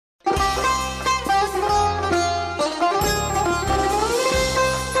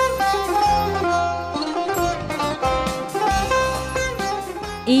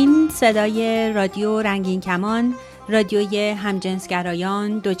صدای رادیو رنگین کمان، رادیوی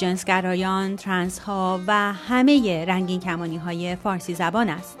همجنسگرایان، دوجنسگرایان، ترنس ها و همه رنگین کمانی های فارسی زبان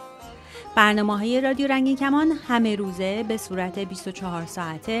است. برنامه های رادیو رنگین کمان همه روزه به صورت 24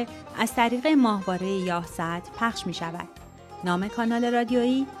 ساعته از طریق ماهواره یاهصد پخش می شود. نام کانال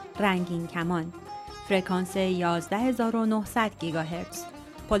رادیویی رنگین کمان، فرکانس 11900 گیگاهرتز،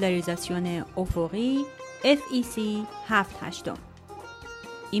 پولاریزاسیون افقی FEC 7/8.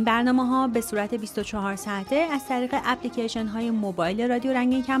 این برنامه ها به صورت 24 ساعته از طریق اپلیکیشن های موبایل رادیو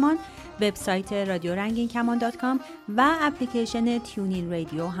رنگین کمان، وبسایت رادیو رنگین کمان .com و اپلیکیشن تیونین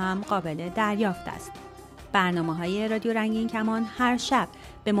رادیو هم قابل دریافت است. برنامه های رادیو رنگین کمان هر شب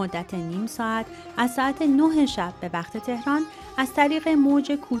به مدت نیم ساعت از ساعت 9 شب به وقت تهران از طریق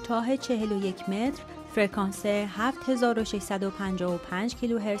موج کوتاه 41 متر فرکانس 7655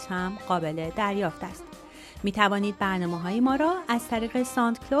 کیلوهرتز هم قابل دریافت است. می توانید برنامه‌های ما را از طریق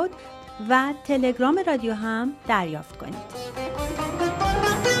ساوند کلود و تلگرام رادیو هم دریافت کنید.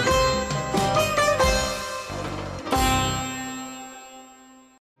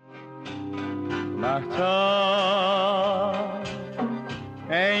 مهتاب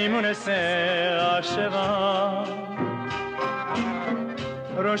ای مونس عاشقان،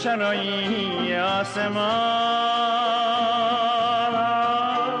 روشنایی آسمان،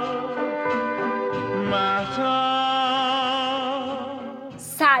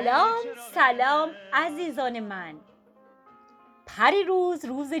 سلام عزیزان من. پری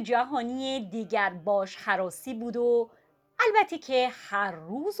روز جهانی دیگر باش خراسی بود و البته که هر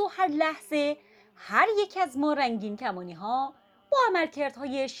روز و هر لحظه هر یک از ما رنگین کمانی ها با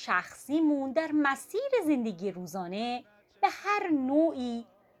عملکردهای شخصیمون در مسیر زندگی روزانه به هر نوعی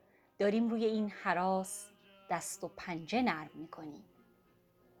داریم روی این هراس دست و پنجه نرم میکنیم.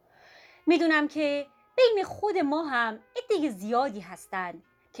 میدونم که بین خود ما هم عده زیادی هستند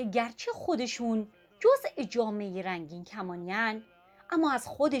که گرچه خودشون جزء جامعه رنگین کمانیان، اما از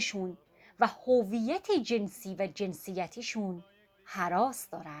خودشون و هویت جنسی و جنسیتیشون هراس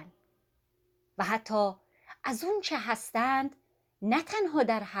دارن و حتی از اون چه هستند نه تنها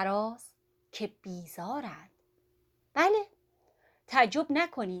در هراس که بیزارند. بله، تعجب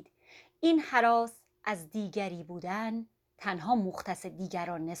نکنید، این هراس از دیگری بودن تنها مختص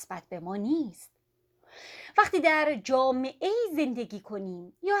دیگران نسبت به ما نیست. وقتی در جامعه زندگی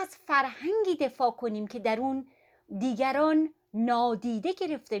کنیم یا از فرهنگی دفاع کنیم که در اون دیگران نادیده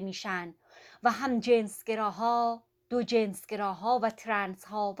گرفته میشن و هم جنسگراها، دو جنسگراها و ترنس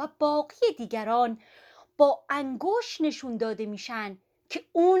ها و باقی دیگران با انگشت نشون داده میشن که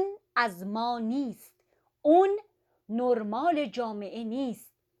اون از ما نیست، اون نرمال جامعه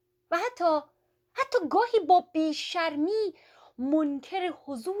نیست و حتی گاهی با بیشرمی منکر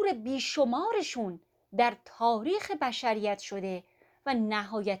حضور بیشمارشون در تاریخ بشریت شده و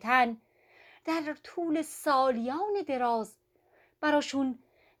نهایتاً در طول سالیان دراز براشون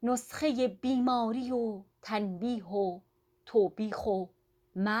نسخه بیماری و تنبیه و توبیخ و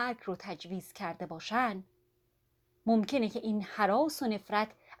مرگ رو تجویز کرده باشن. ممکنه که این هراس و نفرت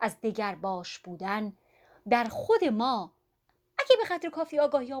از دگرباش بودن در خود ما اگه به قدر کافی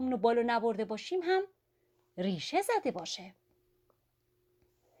آگاهیامون رو بالا نبرده باشیم هم ریشه زده باشه.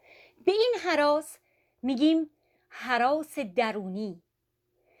 به این هراس میگیم هراس درونی.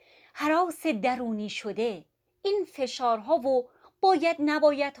 هراس درونی شده، این فشارها و باید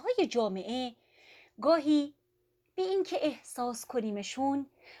نبایدهای جامعه گاهی به این که احساس کنیمشون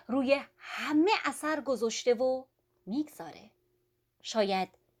روی همه اثر گذاشته و میگذاره. شاید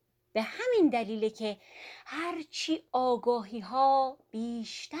به همین دلیله که هرچی آگاهی ها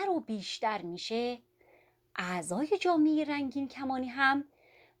بیشتر و بیشتر میشه، اعضای جامعه رنگین کمانی هم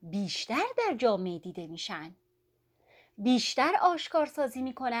بیشتر در جامعه دیده میشن، بیشتر آشکارسازی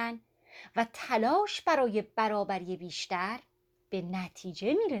میکنن و تلاش برای برابری بیشتر به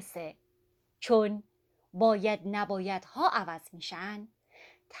نتیجه میرسه. چون باید نبایدها عوض میشن،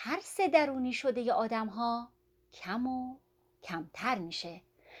 ترس درونی شده ی آدم ها کم و کمتر میشه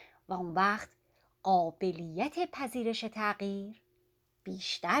و اون وقت قابلیت پذیرش تغییر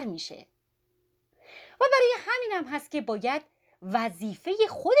بیشتر میشه. و برای همین هم هست که باید وظیفه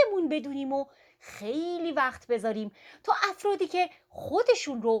خودمون بدونیم و خیلی وقت بذاریم تا افرادی که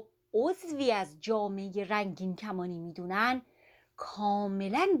خودشون رو عضوی از جامعه رنگین کمانی میدونن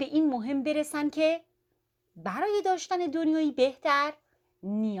کاملا به این مهم برسن که برای داشتن دنیایی بهتر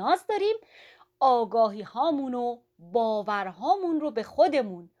نیاز داریم آگاهی هامون و باورهامون رو به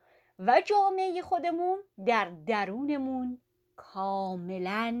خودمون و جامعه خودمون در درونمون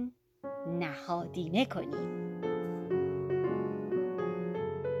کاملا نهادینه کنیم.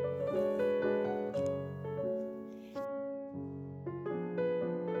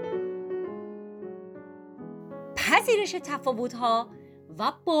 پذیرش تفاوت‌ها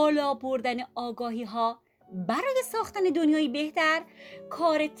و بالا بردن آگاهی‌ها برای ساختن دنیایی بهتر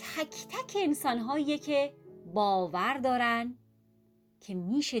کار تک تک انسان‌هاییه که باور دارن که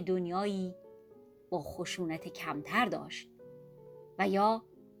میشه دنیایی با خشونت کمتر داشت و یا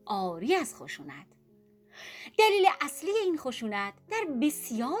عاری از خشونت. دلیل اصلی این خشونت در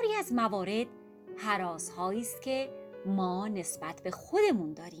بسیاری از موارد هراس‌هایی است که ما نسبت به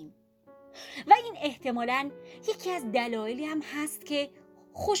خودمون داریم و این احتمالاً یکی از دلایلی هم هست که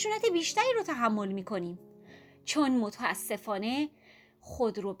خشونت بیشتری رو تحمل می‌کنیم، چون متاسفانه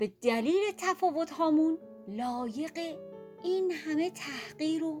خود رو به دلیل تفاوت هامون لایق این همه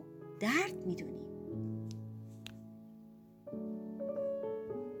تحقیر و درد می‌دونیم.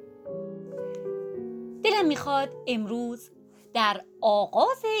 دلم میخواد امروز در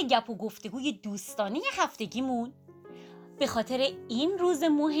آغاز گپ و گفتگوی دوستانه هفتگیمون به خاطر این روز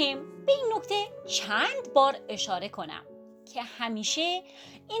مهم به این نکته چند بار اشاره کنم که همیشه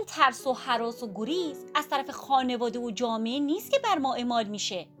این ترس و هراس و گریز از طرف خانواده و جامعه نیست که بر ما اعمال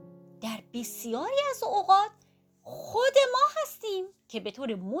میشه. در بسیاری از اوقات خود ما هستیم که به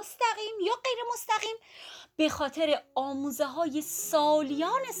طور مستقیم یا غیر مستقیم به خاطر آموزه‌های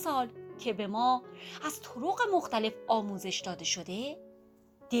سالیان سال که به ما از طرق مختلف آموزش داده شده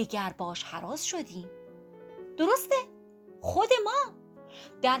دگرباش هراس شدیم. درسته؟ خود ما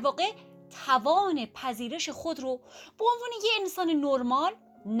در واقع توان پذیرش خود رو به عنوان یه انسان نرمال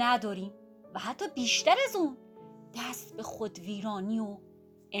نداریم و حتی بیشتر از اون دست به خودویرانی و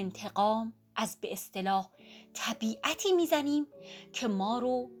انتقام از به اصطلاح طبیعتی میزنیم که ما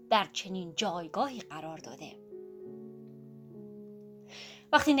رو در چنین جایگاهی قرار داده.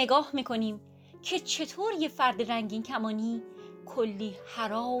 وقتی نگاه میکنیم که چطور یه فرد رنگین کمانی کلی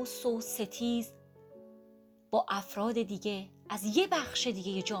هراس و ستیز با افراد دیگه از یه بخش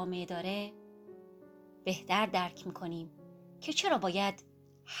دیگه جامعه داره، بهتر درک میکنیم که چرا باید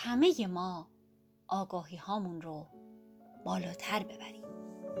همه ما آگاهی هامون رو بالاتر ببریم.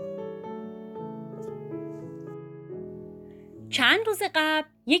 چند روز قبل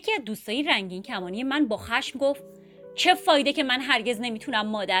یکی از دوستای رنگین کمانی من با خشم گفت چه فایده که من هرگز نمیتونم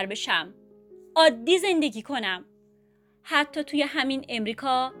مادر بشم، عادی زندگی کنم. حتی توی همین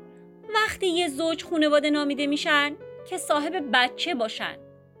امریکا وقتی یه زوج خانواده نامیده میشن که صاحب بچه باشن،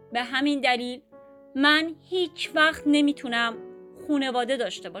 به همین دلیل من هیچ وقت نمیتونم خانواده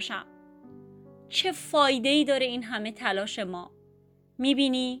داشته باشم. چه فایده‌ای داره این همه تلاش ما؟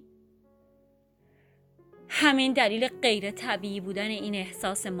 میبینی؟ همین دلیل غیر طبیعی بودن این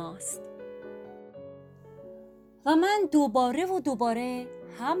احساس ماست. و من دوباره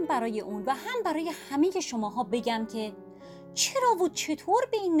هم برای اون و هم برای همه شماها بگم که چرا و چطور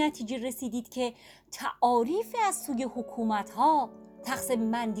به این نتیجه رسیدید که تعاریف از سوی حکومت‌ها،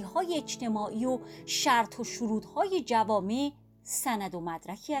 تقسیم بندی‌های اجتماعی و شرط و شروط‌های جوامع سند و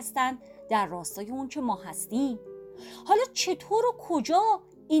مدرکی هستند در راستای اون که ما هستیم؟ حالا چطور و کجا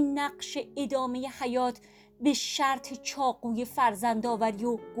این نقش ادامه حیات به شرط چاقوی فرزندآوری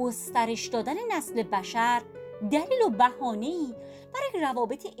و گسترش دادن نسل بشر دلیل و بهانه‌ای برای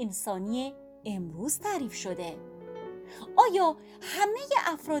روابط انسانی امروز تعریف شده؟ آیا همه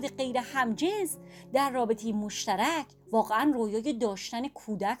افراد غیر همجنس در رابطه مشترک واقعا رویای داشتن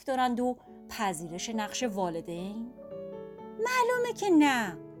کودک دارند و پذیرش نقش والدین؟ معلومه که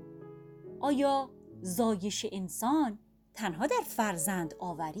نه. آیا زایش انسان تنها در فرزند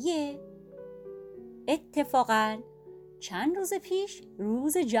آوریه؟ اتفاقاً چند روز پیش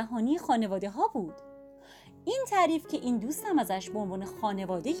روز جهانی خانواده ها بود. این تعریف که این دوستم ازش به عنوان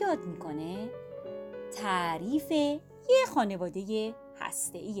خانواده یاد میکنه تعریف یه خانواده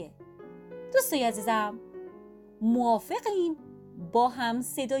هسته‌ایه. دوستای عزیزم، موافقیم با هم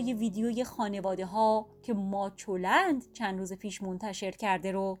صدای ویدیوی خانواده ها که ماچولند چند روز پیش منتشر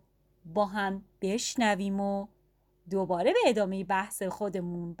کرده رو با هم بشنویم و دوباره به ادامه بحث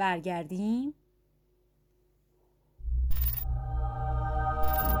خودمون برگردیم؟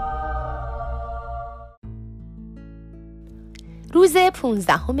 روز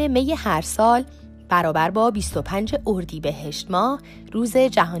 15 می هر سال برابر با 25 اردیبهشت ماه روز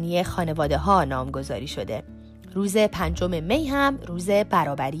جهانی خانواده ها نامگذاری شده. روز 5 می هم روز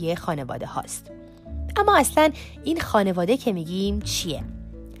برابری خانواده هاست. اما اصلا این خانواده که میگیم چیه؟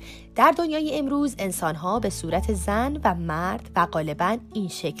 در دنیای امروز انسان ها به صورت زن و مرد و غالباً این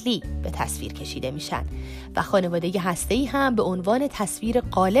شکلی به تصویر کشیده میشن و خانواده هسته‌ای هم به عنوان تصویر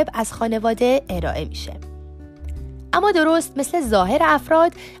غالب از خانواده ارائه میشه. اما درست مثل ظاهر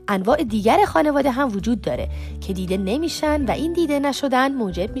افراد، انواع دیگر خانواده هم وجود داره که دیده نمیشن و این دیده نشدن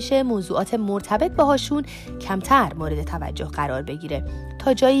موجب میشه موضوعات مرتبط باهاشون کمتر مورد توجه قرار بگیره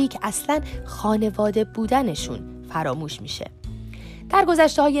تا جایی که اصلا خانواده بودنشون فراموش میشه. در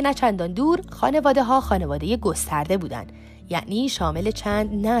گذشته‌های نچندان دور خانواده‌ها خانواده گسترده بودند، یعنی شامل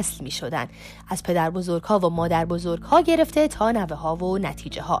چند نسل می شدن، از پدر بزرگ‌ها و مادر بزرگ‌ها گرفته تا نوه‌ها و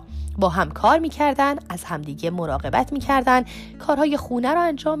نتیجه‌ها. با هم کار می کردن، از همدیگه مراقبت می کردن، کارهای خونه رو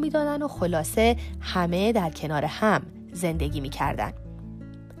انجام می دادن و خلاصه همه در کنار هم زندگی می کردن.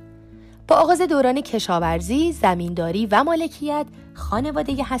 با آغاز دوران کشاورزی، زمینداری و مالکیت،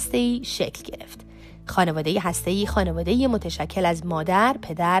 خانواده هسته‌ای شکل گرفت. خانواده هسته‌ای خانواده متشکل از مادر،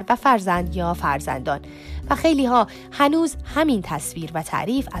 پدر و فرزند یا فرزندان و خیلی ها هنوز همین تصویر و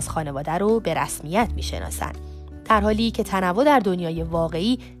تعریف از خانواده رو به رسمیت میشناسن، در حالی که تنوع در دنیای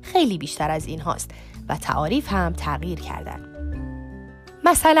واقعی خیلی بیشتر از این هاست و تعاریف هم تغییر کردن.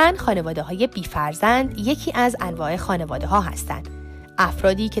 مثلا خانواده های بی فرزند یکی از انواع خانواده ها هستند.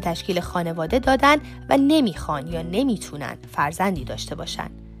 افرادی که تشکیل خانواده دادن و نمیخوان یا نمیتونن فرزندی داشته باشن.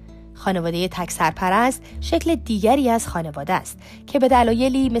 خانواده تک سرپرست شکل دیگری از خانواده است که به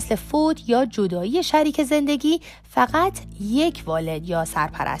دلایلی مثل فوت یا جدایی شریک زندگی فقط یک والد یا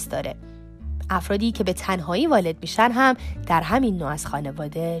سرپرست داره. افرادی که به تنهایی والد میشن هم در همین نوع از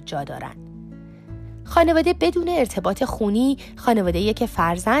خانواده جا دارن. خانواده بدون ارتباط خونی خانواده‌ای که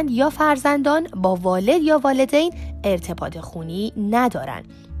فرزند یا فرزندان با والد یا والدین ارتباط خونی ندارن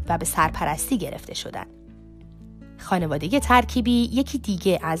و به سرپرستی گرفته شدن. خانواده ترکیبی یکی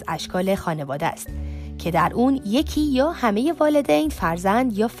دیگه از اشکال خانواده است که در اون یکی یا همه والدین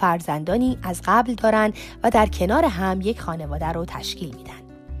فرزند یا فرزندانی از قبل دارن و در کنار هم یک خانواده رو تشکیل میدن.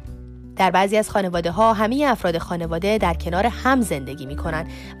 در بعضی از خانواده ها همه افراد خانواده در کنار هم زندگی میکنن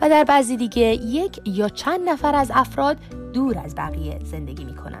و در بعضی دیگه یک یا چند نفر از افراد دور از بقیه زندگی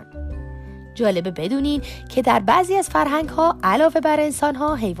میکنن. جالبه بدونین که در بعضی از فرهنگ ها علاوه بر انسان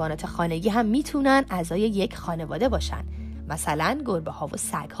ها حیوانات خانگی هم میتونن اعضای یک خانواده باشن، مثلا گربه ها و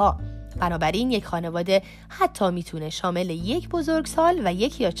سگ ها. بنابراین یک خانواده حتی میتونه شامل یک بزرگسال و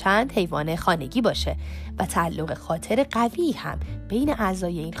یک یا چند حیوان خانگی باشه و تعلق خاطر قوی هم بین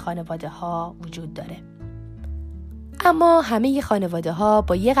اعضای این خانواده ها وجود داره. اما همه خانواده ها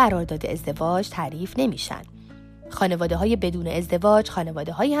با یک قرارداد ازدواج تعریف نمیشن. خانواده های بدون ازدواج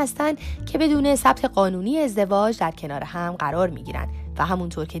خانواده هایی هستند که بدون ثبت قانونی ازدواج در کنار هم قرار می گیرن و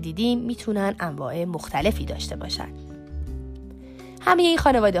همونطور که دیدیم میتونن انواع مختلفی داشته باشن. همه این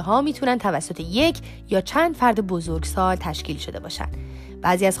خانواده ها میتونن توسط یک یا چند فرد بزرگسال تشکیل شده باشن.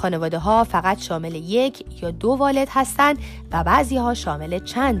 بعضی از خانواده ها فقط شامل یک یا دو والد هستند و بعضی ها شامل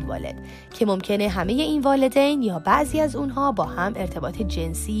چند والد که ممکنه همه این والدین یا بعضی از اونها با هم ارتباط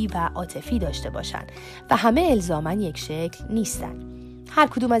جنسی و عاطفی داشته باشن و همه الزاماً یک شکل نیستن. هر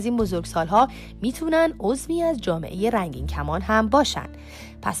کدوم از این بزرگسال‌ها میتونن عضوی از جامعه رنگین کمان هم باشن.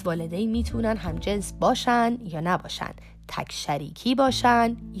 پس والدین میتونن هم جنس باشن یا نباشن، تک شریکی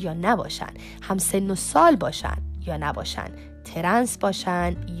باشن یا نباشن، هم سن و سال باشن یا نباشن، ترنس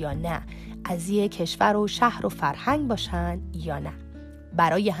باشن یا نه، از یک کشور و شهر و فرهنگ باشن یا نه.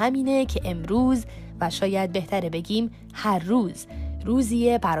 برای همینه که امروز و شاید بهتره بگیم هر روز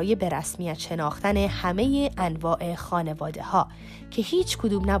روزیه برای به رسمیت شناختن همه انواع خانواده ها که هیچ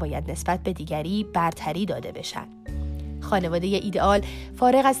کدوم نباید نسبت به دیگری برتری داده بشن. خانواده ایدئال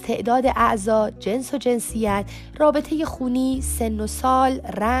فارغ از تعداد اعضا، جنس و جنسیت، رابطه خونی، سن و سال،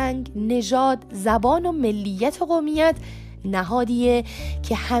 رنگ، نژاد، زبان و ملیت و قومیت نهادیه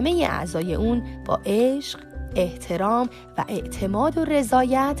که همه اعضای اون با عشق، احترام و اعتماد و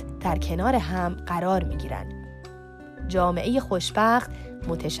رضایت در کنار هم قرار میگیرن. جامعه خوشبخت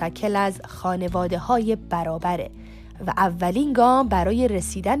متشکل از خانواده‌های برابره و اولین گام برای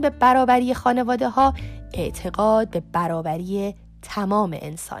رسیدن به برابری خانواده‌ها اعتقاد به برابری تمام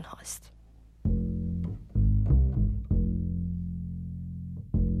انسان هاست.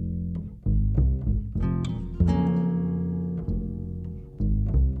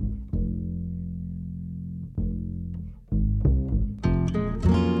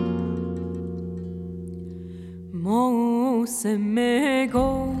 موسم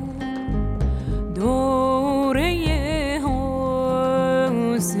گل دوره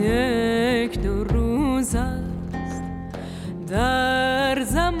هاست، یک دو روز است در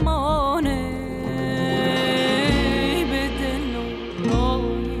زمانه، به دل و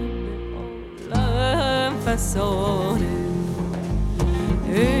به عالم فسانه،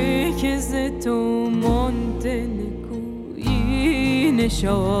 ای که ز تو مانده نکویی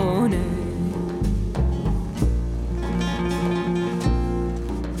نشانه.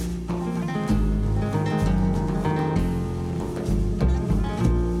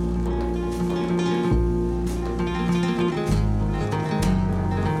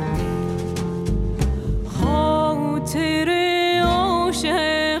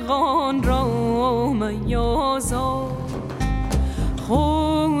 عاشقان را میازار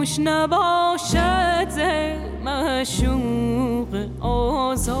دوش نباشد معشوق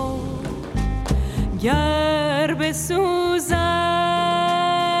آزاد، گر بسوزد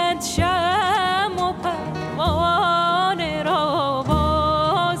شمع و پروانه را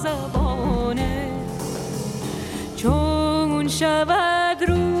با زبانه، چون شود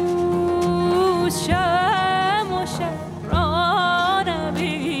روز شمع و شب را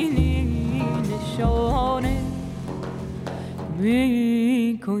نبینی نشانه،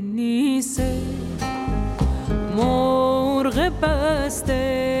 میکنی سه مرغ بسته،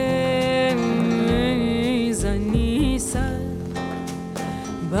 میزنی سر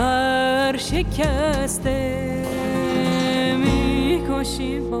بر شکسته،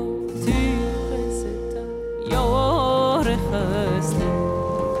 میکشی با تیغ ستم یار خسته،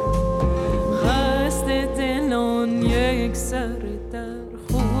 خسته دلان یک سر در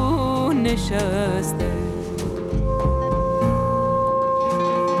خون نشسته.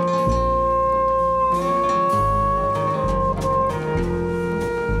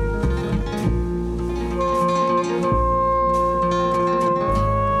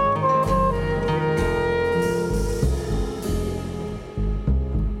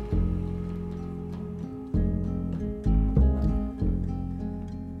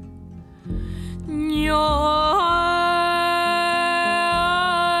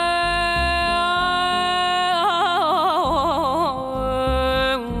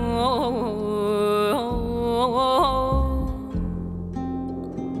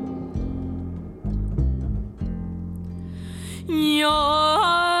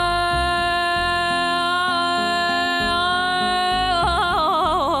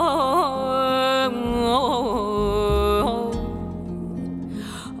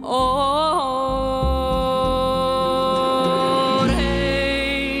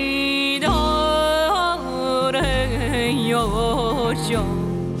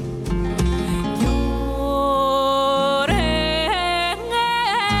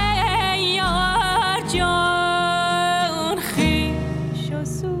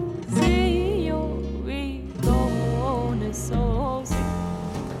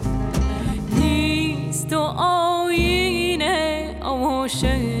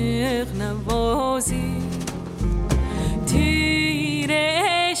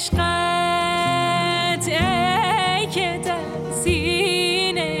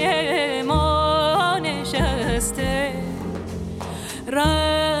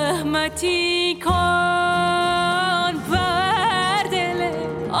 رحمتی کن بر دل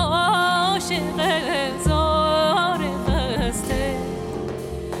عاشق زار خسته،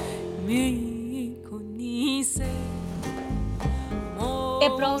 میکنی سه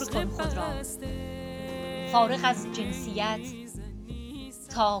ابراز کن خود را فارغ از جنسیت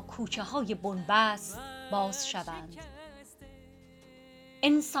تا کوچه های بنبست باز شوند.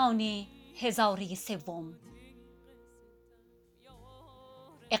 انسان هزاره سوم،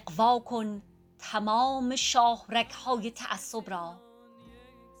 اقوا کن تمام شاهرگ های تعصب را.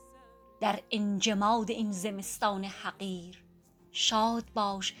 در انجماد این زمستان حقیر شاد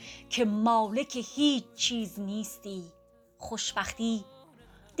باش که مالک هیچ چیز نیستی. خوشبختی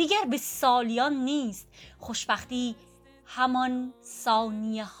دیگر به سالیان نیست، خوشبختی همان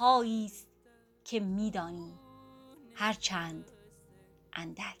ثانیه هایی است که میدانی، هرچند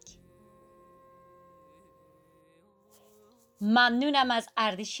اندک. ممنونم از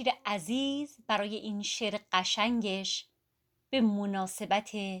اردشیر عزیز برای این شعر قشنگش به مناسبت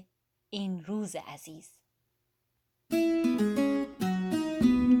این روز عزیز.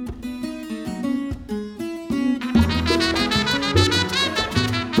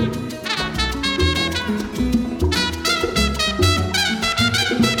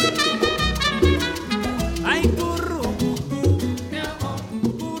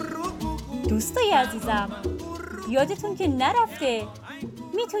 دوستای عزیزم، یادتون که نرفته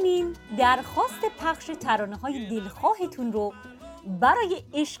میتونین درخواست پخش ترانه‌های دلخواهتون رو برای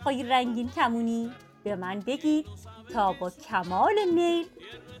عشقای رنگین کمونی به من بگید تا با کمال میل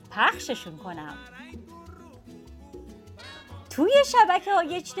پخششون کنم. توی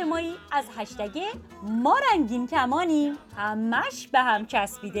شبکه‌های اجتماعی از هشتگ ما رنگین کمانیم همش به هم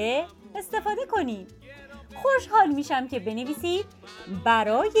چسبیده استفاده کنید. خوشحال میشم که بنویسید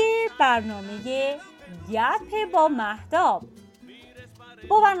برای برنامه گپ با مهتاب.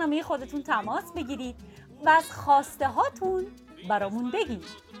 با برنامه خودتون تماس بگیرید و از خواسته هاتون برامون بگید.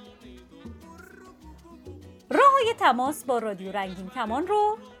 راه‌های تماس با رادیو رنگین کمان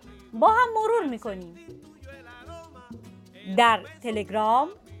رو با هم مرور میکنیم. در تلگرام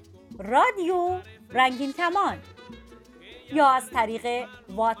رادیو رنگین کمان، یا از طریق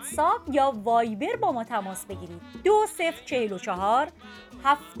واتساپ یا وایبر با ما تماس بگیرید. 2044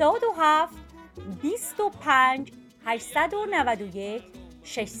 77 25 891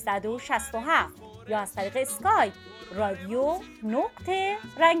 667 یا از طریق اسکایپ رادیو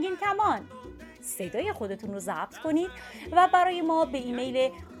رنگین کمان. صدای خودتون رو ضبط کنید و برای ما به ایمیل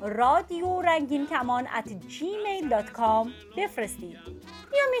رادیو رنگین کمان @gmail.com بفرستید.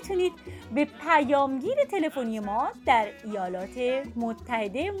 یا میتونید به پیامگیر تلفنی ما در ایالات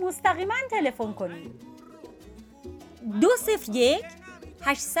متحده مستقیما تلفن کنید. 201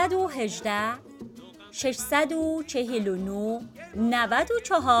 818 649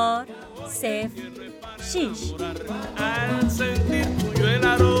 94 06. Al sentir tuyo el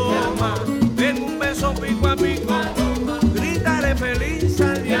aroma, tengo un beso pico a pico, gritaré feliz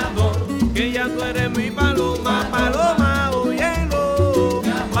al diablo, que ya tú eres mi paloma, paloma, óyelo,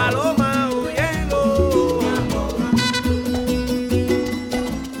 paloma, óyelo.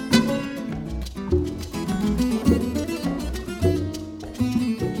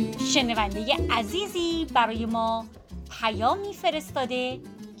 شنونده عزیزی برای ما پیامی فرستاده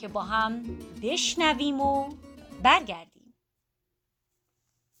که با هم بشنویم و برگردیم.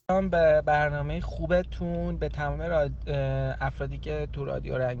 به برنامه خوبتون، به تمام افرادی که تو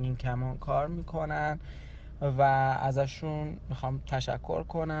رادیو رنگین کمان کار میکنن و ازشون میخوام تشکر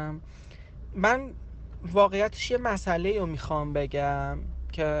کنم. من واقعیتش یه مسئله رو میخوام بگم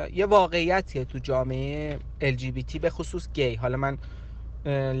که یه واقعیتیه تو جامعه LGBT، به خصوص گی. حالا من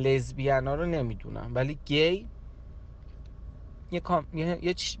لزبیان ها رو نمیدونم، ولی گی یه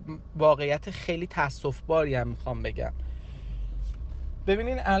واقعیت خیلی تأسف باری هم میخوام بگم.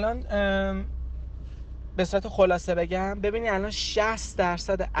 ببینین الان به صورت خلاصه بگم، ببینین الان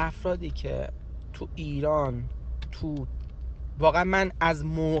 60% افرادی که تو ایران، تو واقعا من از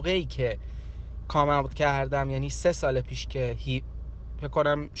موقعی که کامن کردم، یعنی 3 سال پیش که فکر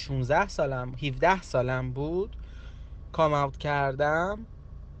کنم 16 سالم 17 سالم بود کامن کردم،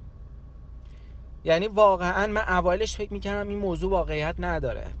 یعنی واقعا من اوایلش فکر میکردم این موضوع واقعیت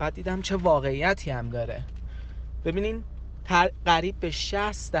نداره، بعد دیدم چه واقعیتی هم داره. ببینین قریب به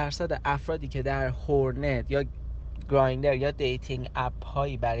 60% افرادی که در هورنت یا گرایندر یا دیتینگ اپ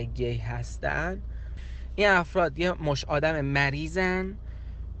هایی برای گی هستن، این افراد یه مش آدم مریضن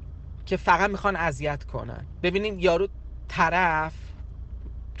که فقط میخوان اذیت کنن. ببینین یارو طرف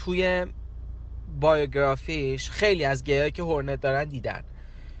توی بایوگرافیش خیلی از گیایی که هورنت دارن دیدن،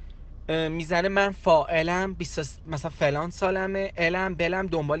 میزنه من فاعلم، مثلا فلان سالمه، الم بلم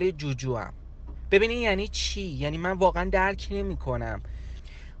دنبال جوجوام. ببینین یعنی چی؟ یعنی من واقعا درک نمی کنم.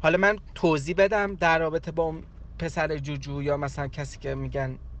 حالا من توضیح بدم در رابطه با اون پسر جوجو یا مثلا کسی که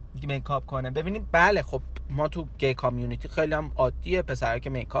میگن میکاپ کنه. ببینید بله، خب ما تو گی کامیونیتی خیلی هم عادیه پسرها که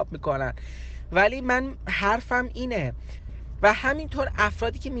میکاپ میکنن، ولی من حرفم اینه و همینطور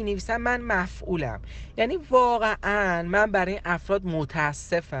افرادی که مینویسن من مفعولم. یعنی واقعا من برای این افراد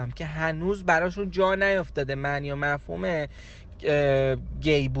متاسفم که هنوز براشون جا نیافتاده معنی و مفهوم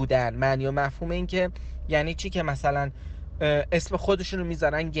گی بودن، معنی و مفهوم این که یعنی چی که مثلا اسم خودشون رو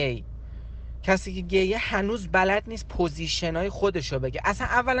میذارن گی. کسی که گیه هنوز بلد نیست پوزیشنای خودشو بگه. اصلا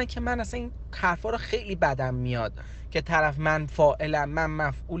اولا که من اصلا این حرفا رو خیلی بدم میاد که طرف من فاعلم، من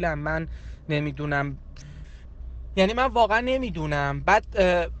مفعولم، من نمیدونم. یعنی من واقعا نمیدونم. بعد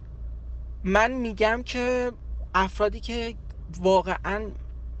من میگم که افرادی که واقعا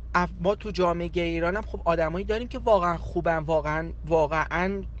ما تو جامعه گی ایران هم خب آدمایی داریم که واقعا خوبن،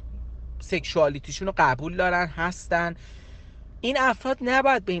 واقعا سکشوالیتیشون رو قبول دارن، هستن. این افراد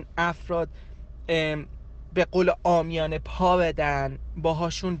نباید به این افراد به قول عامیانه پا بدن،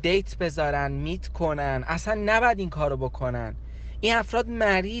 باهاشون دیت بذارن، میت کنن. اصلا نباید این کارو بکنن. این افراد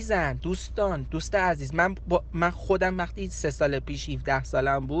مریضن. دوست عزیز، من خودم وقتی 3 سال پیش 17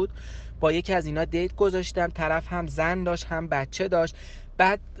 سالم بود با یکی از اینا دیت گذاشتم. طرف هم زن داشت هم بچه داشت.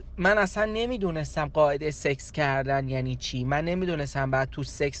 بعد من اصلا نمیدونستم قاعده سکس کردن یعنی چی. من نمیدونستم بعد تو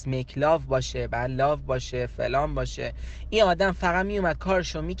سکس میک لاو باشه، بعد لاو باشه، فلان باشه. این آدم فقط میومد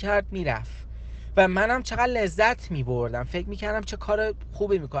کارشو میکرد میرفت و منم چقدر لذت میبردم، فکر میکردم چه کار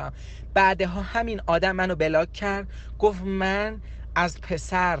خوبی میکنم. بعدها همین آدم منو بلاک کرد، گفت من از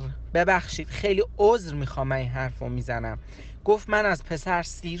پسر، ببخشید خیلی عذر میخوام من این حرفو میزنم، گفت من از پسر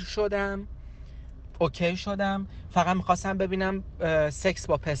سیر شدم، اوکی شدم، فقط میخواستم ببینم سکس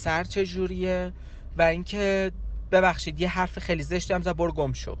با پسر چجوریه و اینکه ببخشید یه حرف خیلی زشتی هم زد، برو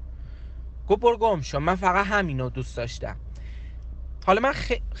گم شو. گفت برو گم شو، من فقط همینو دوست داشتم. حالا من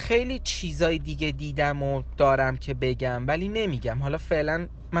خیلی چیزای دیگه دیدم و دارم که بگم ولی نمیگم. حالا فعلا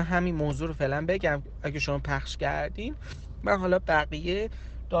من همین موضوع رو فعلا بگم، اگه شما پخش کردین من حالا بقیه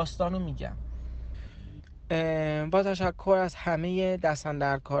داستانو میگم. با تشکر از همه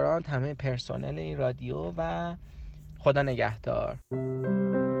دستاندرکاران، همه پرسنل این رادیو و خدا نگهدار.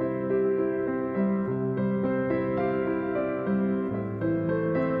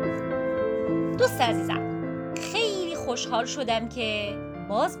 دوست عزیزم، خیلی خوشحال شدم که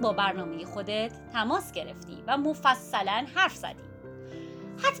باز با برنامه خودت تماس گرفتی و مفصلاً حرف زدی.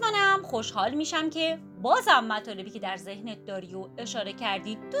 حتما هم خوشحال میشم که بازم مطالبی که در ذهنت داری و اشاره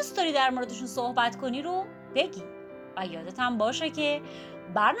کردی دوست داری در موردشون صحبت کنی رو بگی. و یادت هم باشه که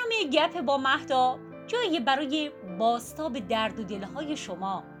برنامه گپ با مهدا جایی برای بازتاب درد و دلهای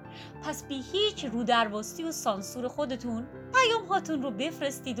شما. پس بی هیچ رودرباستی و سانسور خودتون پیام هاتون رو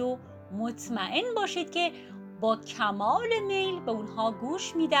بفرستید و مطمئن باشید که با کمال میل به اونها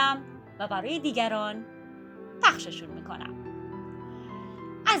گوش میدم و برای دیگران پخششون میکنم.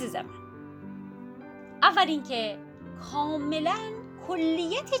 عزیز من، اول اینکه کاملا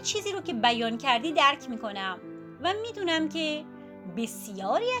کلیت چیزی رو که بیان کردی درک میکنم و میدونم که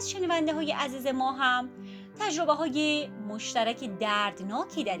بسیاری از شنونده های عزیز ما هم تجربه های مشترک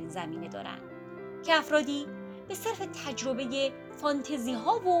دردناکی در این زمینه دارن که افرادی به صرف تجربه فانتزی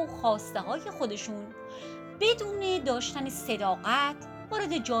ها و خواسته های خودشون بدون داشتن صداقت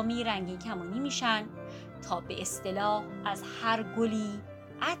وارد جامعه رنگین کمانی میشن تا به اصطلاح از هر گلی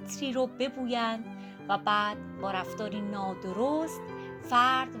عطری رو ببویند و بعد با رفتاری نادرست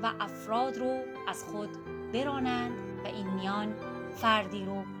فرد و افراد رو از خود برانند و این میان فردی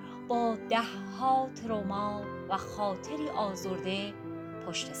رو با ده‌ها تروما و خاطری آزرده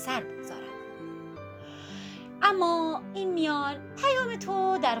پشت سر بگذارند. اما این میان پیام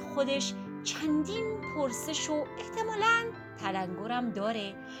تو در خودش چندین پرسش و احتمالاً تلنگرم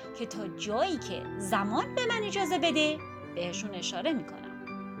داره که تا جایی که زمان به من اجازه بده بهشون اشاره میکنم.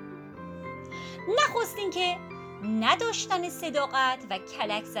 نخستین که نداشتن صداقت و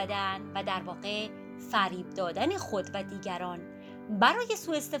کلک زدن و در واقع فریب دادن خود و دیگران برای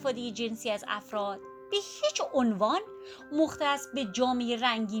سوء استفاده جنسی از افراد به هیچ عنوان مختص به جامعه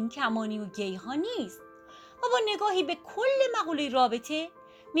رنگین کمانی و گی ها نیست و با نگاهی به کل مقوله رابطه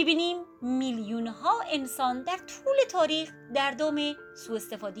میبینیم میلیون ها انسان در طول تاریخ در دام سوء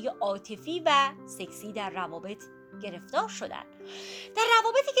استفاده عاطفی و سکسی در روابط گرفتار شدن. در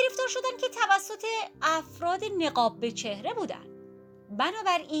روابطی گرفتار شدن که توسط افراد نقاب به چهره بودن.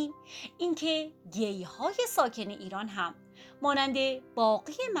 بنابراین اینکه گی های ساکن ایران هم مانند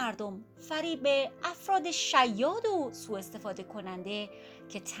باقی مردم فریب افراد شیاد و سوء استفاده کننده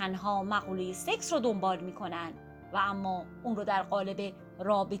که تنها مقوله سکس رو دنبال میکنن و اما اون رو در قالب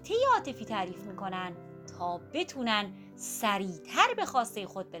رابطه عاطفی تعریف میکنن تا بتونن سریعتر به خواسته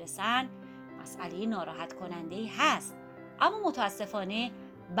خود برسن، مسئله ناراحت کننده هست، اما متاسفانه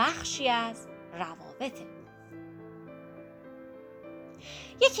بخشی از روابطه.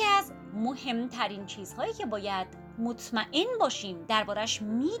 یکی از مهمترین چیزهایی که باید مطمئن باشیم دربارش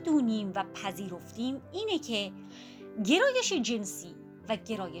میدونیم و پذیرفتیم اینه که گرایش جنسی و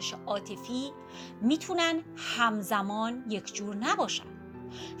گرایش عاطفی میتونن همزمان یک جور نباشن.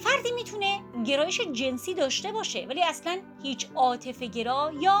 فردی میتونه گرایش جنسی داشته باشه ولی اصلا هیچ عاطفه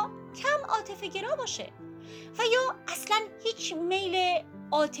گرا یا کم عاطفه گرا باشه و یا اصلا هیچ میل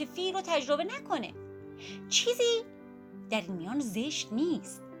عاطفی رو تجربه نکنه. چیزی در این میان زشت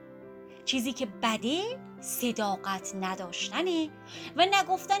نیست. چیزی که بده صداقت نداشتنه و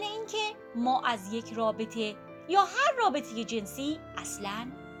نگفتن این که ما از یک رابطه یا هر رابطه جنسی اصلاً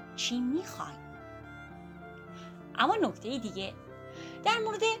چی میخوایم. اما نکته دیگه در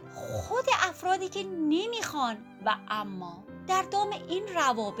مورد خود افرادی که نمیخوان و اما در دام این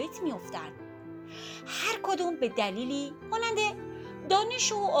روابط میافتن، هر کدوم به دلیلی مانند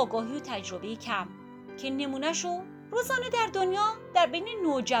دانش و آگاهی و تجربه کم که نمونهشو روزانه در دنیا در بین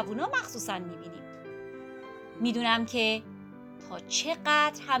نوجوانا مخصوصاً میبینیم. میدونم که تا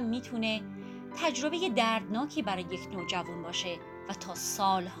چقدر هم میتونه تجربه دردناکی برای یک نوجوان باشه و تا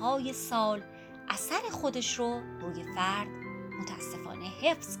سالهای سال اثر خودش رو روی فرد متاسفانه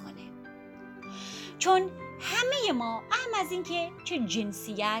حفظ کنه. چون همه ما اهم از این که چه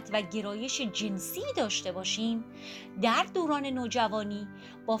جنسیت و گرایش جنسی داشته باشیم در دوران نوجوانی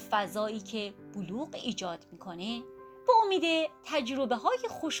با فضایی که بلوغ ایجاد میکنه با امید تجربه های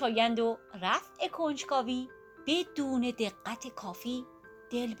خوشایند و رفع کنجکاوی بدون دقت کافی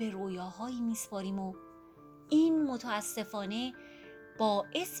دل به رویاهایی میسپاریم و این متاسفانه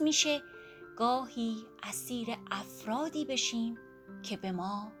باعث میشه گاهی اسیر افرادی بشیم که به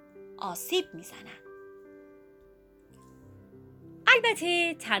ما آسیب میزنن.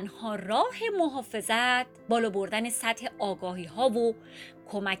 البته تنها راه محافظت بالا بردن سطح آگاهی ها و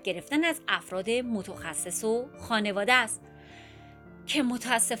کمک گرفتن از افراد متخصص و خانواده است که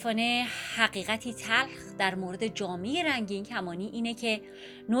متاسفانه حقیقتی تلخ در مورد جامعه رنگین کمانی اینه که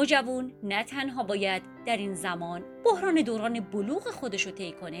نوجوان نه تنها باید در این زمان بحران دوران بلوغ خودش رو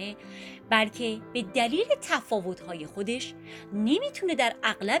طی کنه، بلکه به دلیل تفاوت‌های خودش نمیتونه در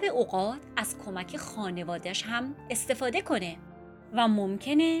اغلب اوقات از کمک خانواده‌اش هم استفاده کنه و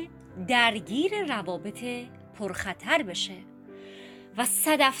ممکنه درگیر روابط پرخطر بشه. و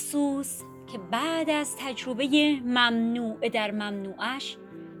صد افسوس که بعد از تجربه ممنوع در ممنوعش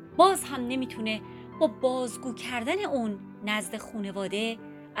باز هم نمیتونه با بازگو کردن اون نزد خانواده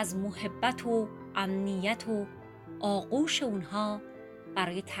از محبت و امنیت و آغوش اونها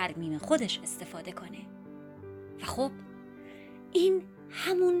برای ترمیم خودش استفاده کنه. و خب این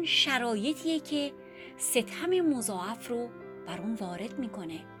همون شرایطیه که ستم مضاعف رو بر اون وارد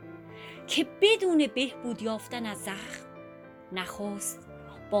میکنه که بدون بهبود یافتن از زخم نخست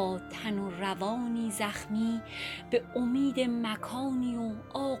با تن و روانی زخمی به امید مکانی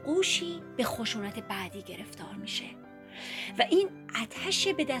و آغوشی به خشونت بعدی گرفتار میشه و این آتش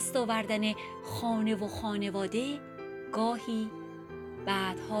به دست آوردن خانه و خانواده گاهی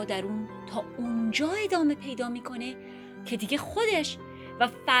بعدها در اون تا اونجا ادامه پیدا میکنه که دیگه خودش و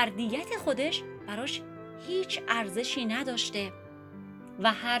فردیت خودش براش هیچ ارزشی نداشته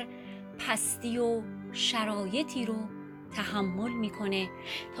و هر پستی و شرایطی رو تحمل میکنه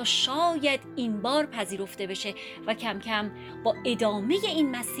تا شاید این بار پذیرفته بشه و کم کم با ادامه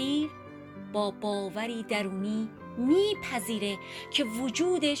این مسیر با باوری درونی میپذیره که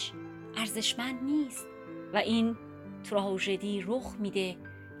وجودش ارزشمند نیست و این تراژدی رخ میده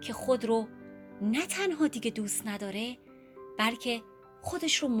که خود رو نه تنها دیگه دوست نداره بلکه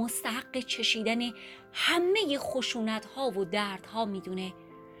خودش رو مستحق چشیدن همه خشونت‌ها و دردها میدونه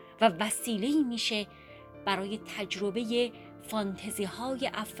و وسیله‌ای میشه برای تجربه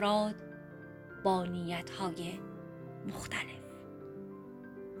فانتزی‌های افراد با نیت‌های مختلف.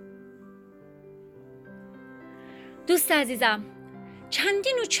 دوست عزیزم،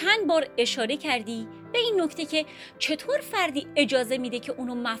 چندین و چند بار اشاره کردی به این نکته که چطور فردی اجازه میده که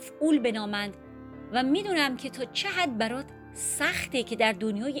اونو مفعول بنامند و میدونم که تا چه حد برات سخته که در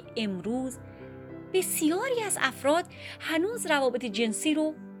دنیای امروز بسیاری از افراد هنوز روابط جنسی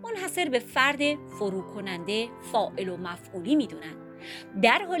رو منحصر به فرد فروکننده فاعل و مفعولی میدونن،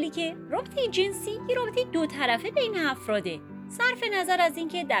 در حالی که رابطه جنسی یه رابطه دو طرفه بین افراده، صرف نظر از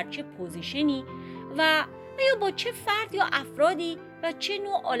اینکه در چه پوزیشنی و یا با چه فرد یا افرادی و چه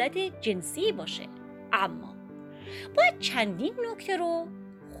نوع آلت جنسی باشه. اما باید چندین نکته رو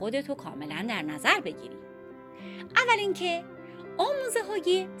خودتو کاملا در نظر بگیری. اول اینکه آموزه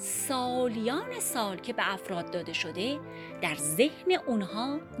های سالیان سال که به افراد داده شده در ذهن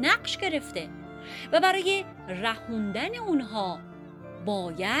اونها نقش گرفته و برای رهوندن اونها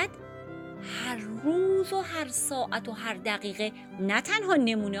باید هر روز و هر ساعت و هر دقیقه نه تنها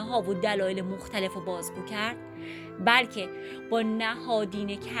نمونه ها و دلایل مختلف رو بازگو کرد، بلکه با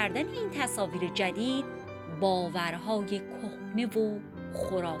نهادینه کردن این تصاویر جدید باورهای کهنه و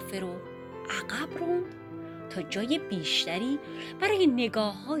خرافه رو عقب روند تا جای بیشتری برای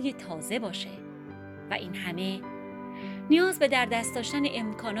نگاه‌های تازه باشه و این همه نیاز به در دست داشتن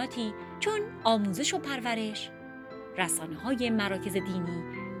امکاناتی چون آموزش و پرورش، رسانه‌های مراکز دینی،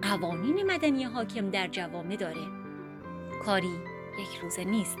 قوانین مدنی حاکم در جوامع داره. کاری یک روزه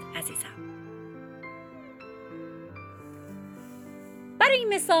نیست عزیزم. برای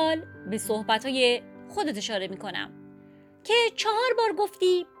این مثال به صحبت‌های خودت اشاره می‌کنم که 4 بار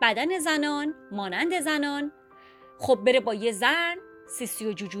گفتی بدن زنان مانند زنان، خب بره با یه زن، سیسی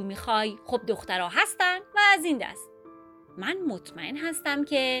و جوجو میخوای، خب دخترها هستن و از این دست. من مطمئن هستم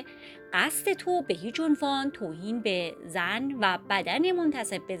که قصد تو به هیچ عنوان توهین به زن و بدن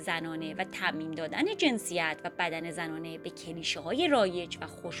منتسب به زنانه و تعمیم دادن جنسیت و بدن زنانه به کلیشه های رایج و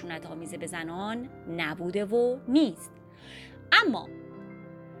خشونت آمیز به زنان نبوده و نیست. اما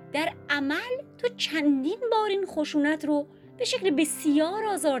در عمل تو چندین بار این خشونت رو به شکل بسیار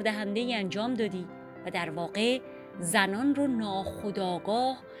آزاردهنده انجام دادی و در واقع زنان رو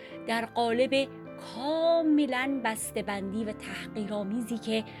ناخودآگاه در قالب کاملا بسته‌بندی و تحقیرآمیزی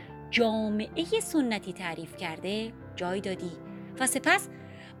که جامعه سنتی تعریف کرده جای دادی و سپس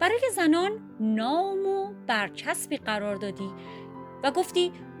برای زنان نام و برچسبی قرار دادی و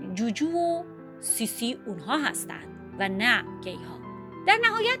گفتی جوجو و سیسی اونها هستند و نه گیها. در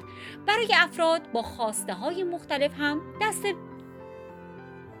نهایت برای افراد با خواسته های مختلف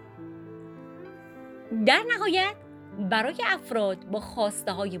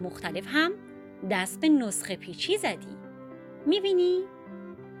هم دست به نسخه پیچی زدی. میبینی؟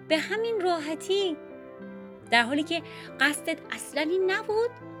 به همین راحتی، در حالی که قصدت اصلا این نبود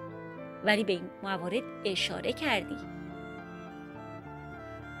ولی به این موارد اشاره کردی.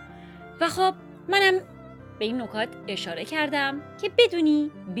 و خب منم به این نکات اشاره کردم که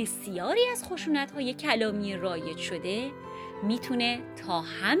بدونی بسیاری از خشونت‌های کلامی رایج شده میتونه تا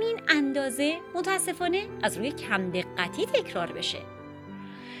همین اندازه متاسفانه از روی کم دقتی تکرار بشه.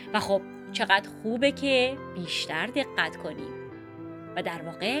 و خب چقدر خوبه که بیشتر دقت کنیم و در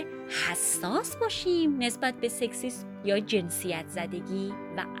واقع حساس باشیم نسبت به سکسیسم یا جنسیت زدگی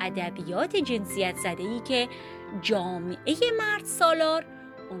و ادبیات جنسیت زدگی که جامعه مرد سالار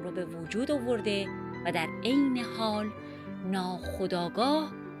اون رو به وجود آورده و در عین حال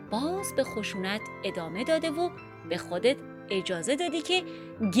ناخودآگاه باز به خشونت ادامه داده و به خودت اجازه دادی که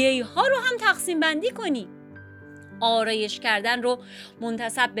گی ها رو هم تقسیم بندی کنی، آرایش کردن رو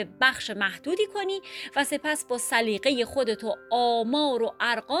منتسب به بخش محدودی کنی و سپس با سلیقه خودت و آمار و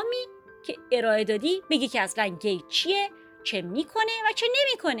ارقامی که ارائه دادی بگی که اصلا گی چیه، چه میکنه و چه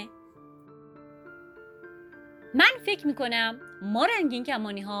نمیکنه. من فکر میکنم ما رنگین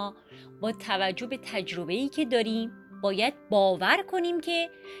کمانی ها با توجه به تجربه‌ای که داریم باید باور کنیم که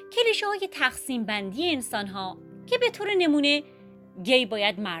کلیشه های تقسیم بندی انسان ها که به طور نمونه گی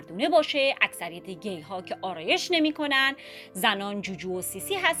باید مردونه باشه، اکثریت گی ها که آرایش نمی کنن، زنان جوجو و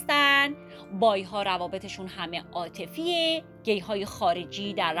سیسی هستن، بای ها روابطشون همه عاطفیه، گی های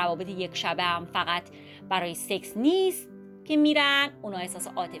خارجی در روابط یکشنبه هم فقط برای سکس نیست که میرن، اونا احساس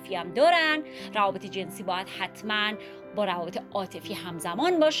عاطفی هم دارن، روابط جنسی باید حتما با روابط عاطفی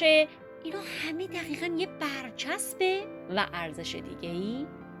همزمان باشه. اینا همه دقیقاً یه برچسبه و ارزش دیگه‌ای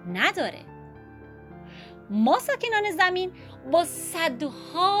نداره. ما ساکنان زمین با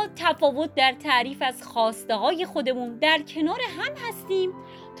صدها تفاوت در تعریف از خواسته های خودمون در کنار هم هستیم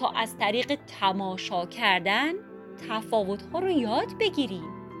تا از طریق تماشا کردن تفاوت ها رو یاد بگیریم.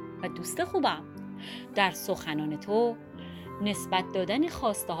 و دوست خوبم، در سخنان تو نسبت دادن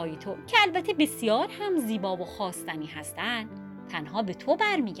خواسته های تو که البته بسیار هم زیبا و خواستنی هستن تنها به تو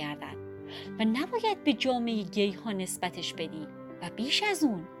برمیگردن و نباید به جامعه گی ها نسبتش بدی و بیش از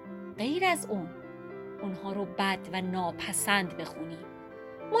اون، غیر از اون، اونها رو بد و ناپسند بخونی،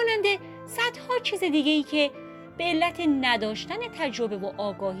 مانند صدها چیز دیگه‌ای که به علت نداشتن تجربه و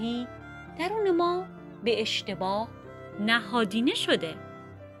آگاهی درون ما به اشتباه نهادینه شده.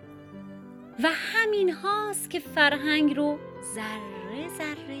 و همین هاست که فرهنگ رو ذره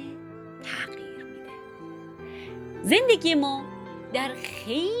ذره تغییر میده. زندگی ما در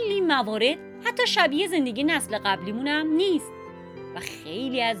خیلی موارد حتی شبیه زندگی نسل قبلیمون هم نیست و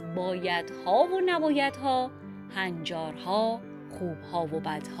خیلی از بایدها و نبایدها، هنجارها، خوبها و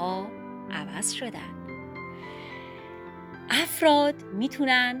بدها عوض شدن. افراد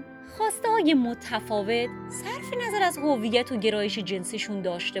میتونن خواسته های متفاوت صرف نظر از هویت و گرایش جنسیشون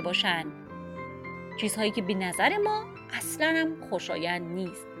داشته باشن، چیزهایی که به نظر ما اصلاً هم خوشایند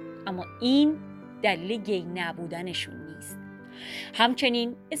نیست، اما این دلیل گی نبودنشون نیست.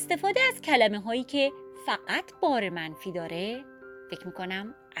 همچنین استفاده از کلمه هایی که فقط بار منفی داره فکر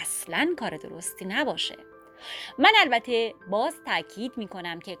میکنم اصلاً کار درستی نباشه. من البته باز تاکید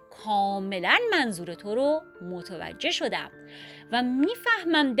میکنم که کاملاً منظور تو رو متوجه شدم و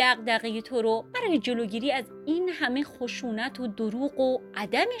میفهمم دغدغه تو رو برای جلوگیری از این همه خشونت و دروغ و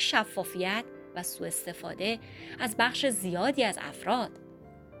عدم شفافیت و سوء استفاده از بخش زیادی از افراد.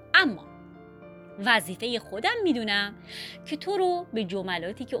 اما وظیفه خودم میدونم که تو رو به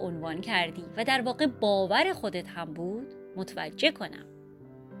جملاتی که عنوان کردی و در واقع باور خودت هم بود متوجه کنم.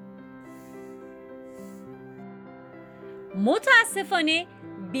 متاسفانه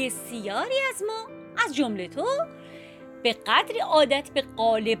بسیاری از ما از جمله تو به قدری عادت به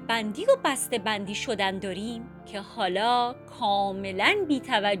قالب بندی و بسته بندی شدن داریم که حالا کاملاً بی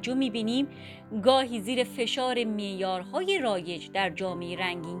توجه میبینیم گاهی زیر فشار معیارهای رایج در جامعه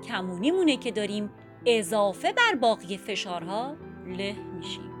رنگین کمونی مونه که داریم اضافه بر باقی فشارها له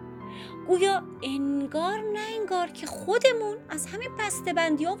میشیم. گویا انگار نه انگار که خودمون از همه بسته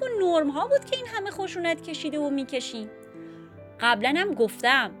بندی ها و نرم ها بود که این همه خشونت کشیده و میکشیم. قبلا هم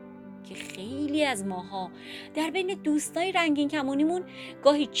گفتم که خیلی از ماها در بین دوستای رنگین کمونیمون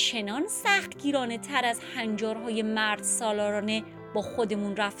گاهی چنان سختگیرانه تر از هنجارهای مرد سالارانه با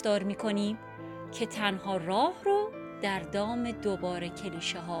خودمون رفتار میکنیم که تنها راه رو در دام دوباره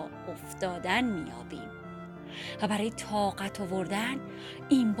کلیشه ها افتادن میابیم و برای طاقت آوردن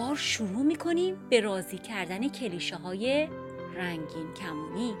این بار شروع میکنیم به راضی کردن کلیشه های رنگین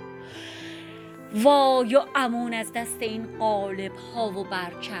کمونی. وای و امان از دست این قالب ها و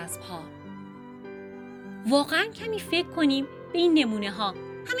برچسب ها. واقعا کمی فکر کنیم به این نمونه ها.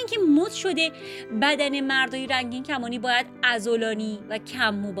 همین که مد شده بدن مردای رنگین کمانی باید عضلانی و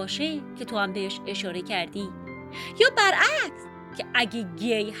کم مو باشه که تو هم بهش اشاره کردی، یا برعکس که اگه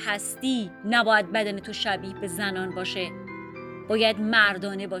گی هستی نباید بدن تو شبیه به زنان باشه، باید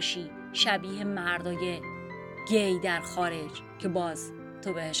مردانه باشی شبیه مردای گی در خارج که باز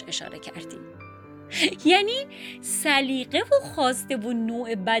تو بهش اشاره کردی. یعنی سلیقه و خواسته و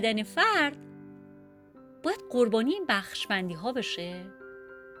نوع بدن فرد باید قربانی این بخشبندی ها بشه؟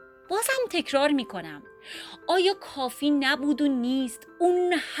 بازم تکرار میکنم، آیا کافی نبود و نیست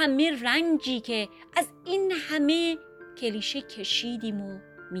اون همه رنجی که از این همه کلیشه کشیدیم و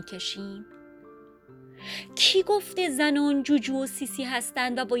میکشیم؟ کی گفته زنان جوجو و سیسی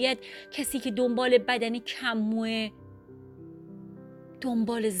هستند و باید کسی که دنبال بدن کموه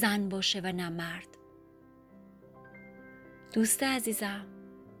دنبال زن باشه و نه مرد؟ دوست عزیزم،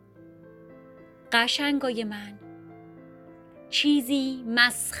 قشنگای من، چیزی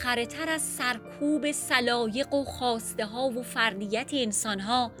مسخره تر از سرکوب سلایق و خواسته ها و فردیت انسان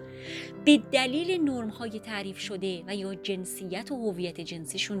ها به دلیل نرم های تعریف شده و یا جنسیت و هویت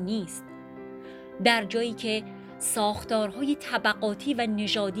جنسیشون نیست. در جایی که ساختارهای طبقاتی و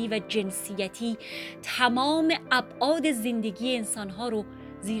نژادی و جنسیتی تمام ابعاد زندگی انسانها رو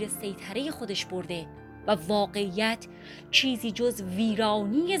زیر سیطره خودش برده و واقعیت چیزی جز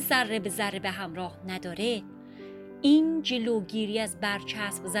ویرانی ذره به ذره به همراه نداره، این جلوگیری از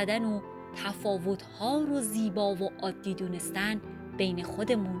برچسب زدن و تفاوت‌ها رو زیبا و عادی دونستن بین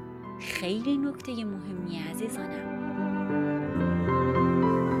خودمون خیلی نکته مهمیه عزیزانم.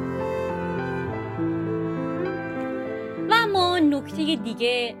 و اما نکته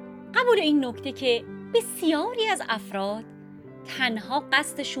دیگه، قبول این نکته که بسیاری از افراد تنها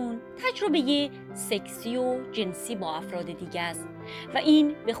قصدشون تجربه سکسی و جنسی با افراد دیگه است و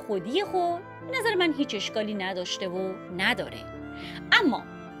این به خودی خود به نظر من هیچ اشکالی نداشته و نداره. اما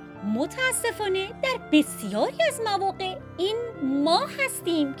متاسفانه در بسیاری از مواقع این ما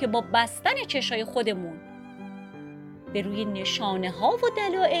هستیم که با بستن چشای خودمون به روی نشانه ها و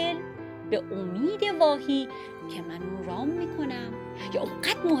دلایل به امید واهی که من اون رام میکنم یا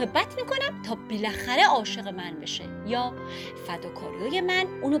اونقدر محبت میکنم تا بالاخره عاشق من بشه یا فداکاریای من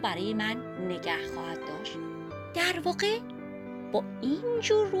اونو برای من نگه خواهد داشت. در واقع با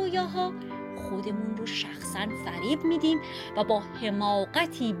اینجور رویاها خودمون رو شخصاً فریب میدیم و با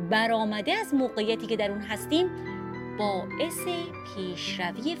حماقتی برآمده از موقعیتی که در اون هستیم باعث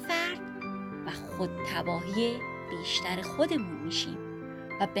پیشروی فرد و خودتباهی بیشتر خودمون میشیم.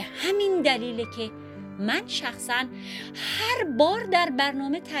 و به همین دلیله که من شخصاً هر بار در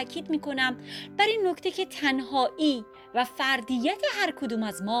برنامه تاکید میکنم بر این نکته که تنهایی و فردیت هر کدوم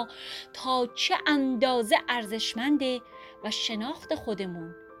از ما تا چه اندازه ارزشمنده و شناخت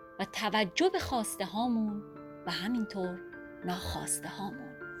خودمون و توجه به خواسته هامون و همینطور ناخواسته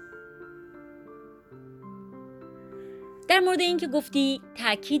هامون. در مورد این که گفتی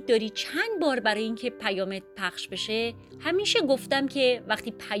تاکید داری چند بار برای این که پیامت پخش بشه، همیشه گفتم که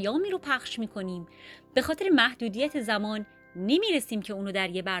وقتی پیامی رو پخش میکنیم به خاطر محدودیت زمان نمیرسیم که اونو در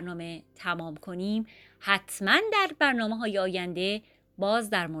یه برنامه تمام کنیم. حتما در برنامه‌های آینده باز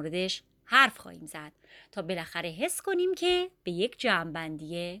در موردش حرف خواهیم زد تا بالاخره حس کنیم که به یک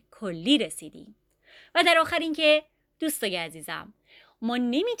جمع‌بندی کلی رسیدیم. و در آخر این که دوستای عزیزم، ما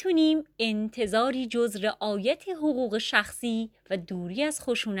نمیتونیم انتظاری جز رعایت حقوق شخصی و دوری از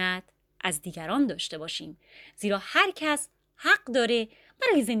خشونت از دیگران داشته باشیم، زیرا هر کس حق داره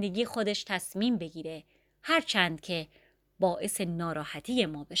برای زندگی خودش تصمیم بگیره، هرچند که باعث ناراحتی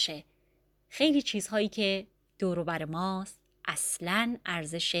ما بشه. خیلی چیزهایی که دور و بر ماست اصلاً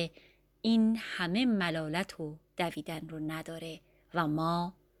ارزش این همه ملالت و دویدن رو نداره و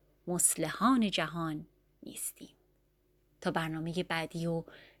ما مصلحان جهان نیستیم. تا برنامه بعدی و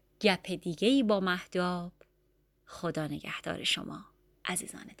گپ دیگه‌ای با مهداب، خدا نگهدار شما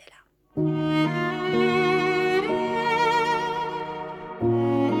عزیزان دلم.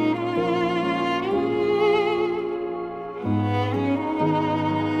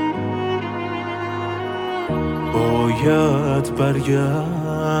 باید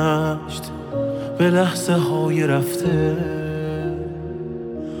برگشت به لحظه های رفته،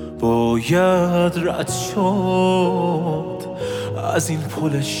 باید رد شد از این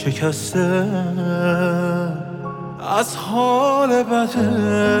پل شکسته، از حال بده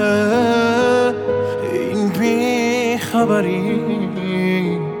این بیخبری،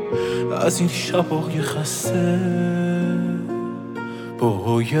 از این شبای خسته.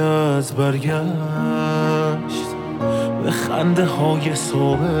 باید برگشت به خنده های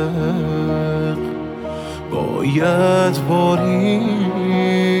سابق، باید بارید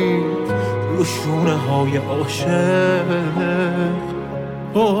رو شونه های عاشق،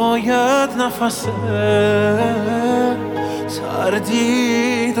 باید نفس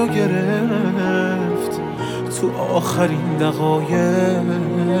تردید و گرفت تو آخرین دقایق.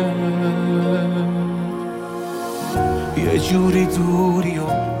 یه جوری دوری و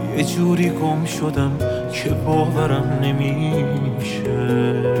یه جوری گم شدم که باورم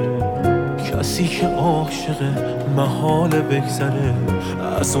نمیشه، کسی که عاشقه محال بگذره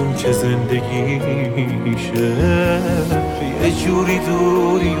از اون که زندگیشه. یه جوری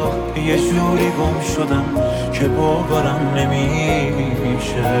دوری و یه جوری گم شدم که باورم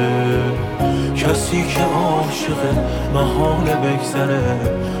نمیشه، کسی که عاشقه محال بگذره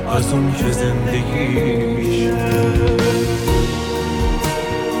از اون که زندگیشه.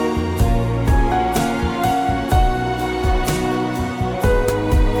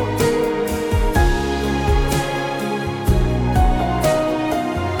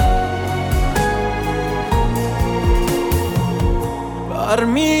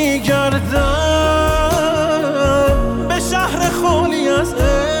 برمیگردم به شهر خالی از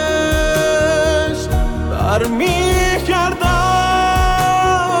عشق، برمیگردم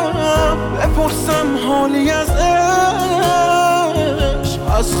بپرسم حالی از عشق،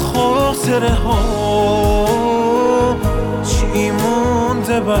 از خاطره ها چی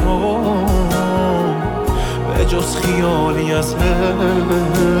مونده برام به جز خیالی از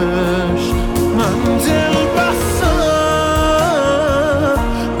عشق. من دل بستم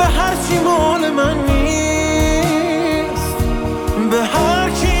به هر چی مال من نیست، به هر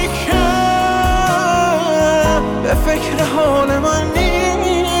کی که به فکر حال من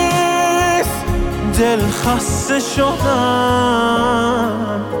نیست. دل خسته شدم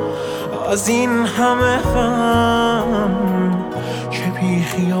از این همه غم که بی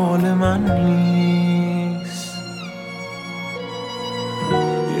خیال من نیست.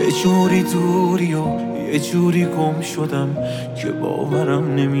 یه جوری دوری و یه جوری گم شدم که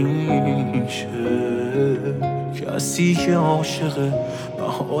باورم نمیشه، کسی که عاشقه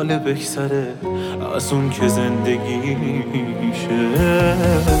محال بگذره از اون که زندگیشه.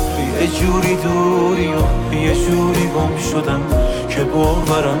 یه جوری دوری و یه جوری گم شدم که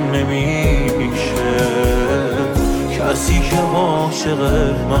باورم نمیشه، کسی که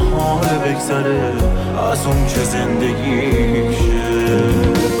عاشقه محال بگذره از اون که زندگیشه.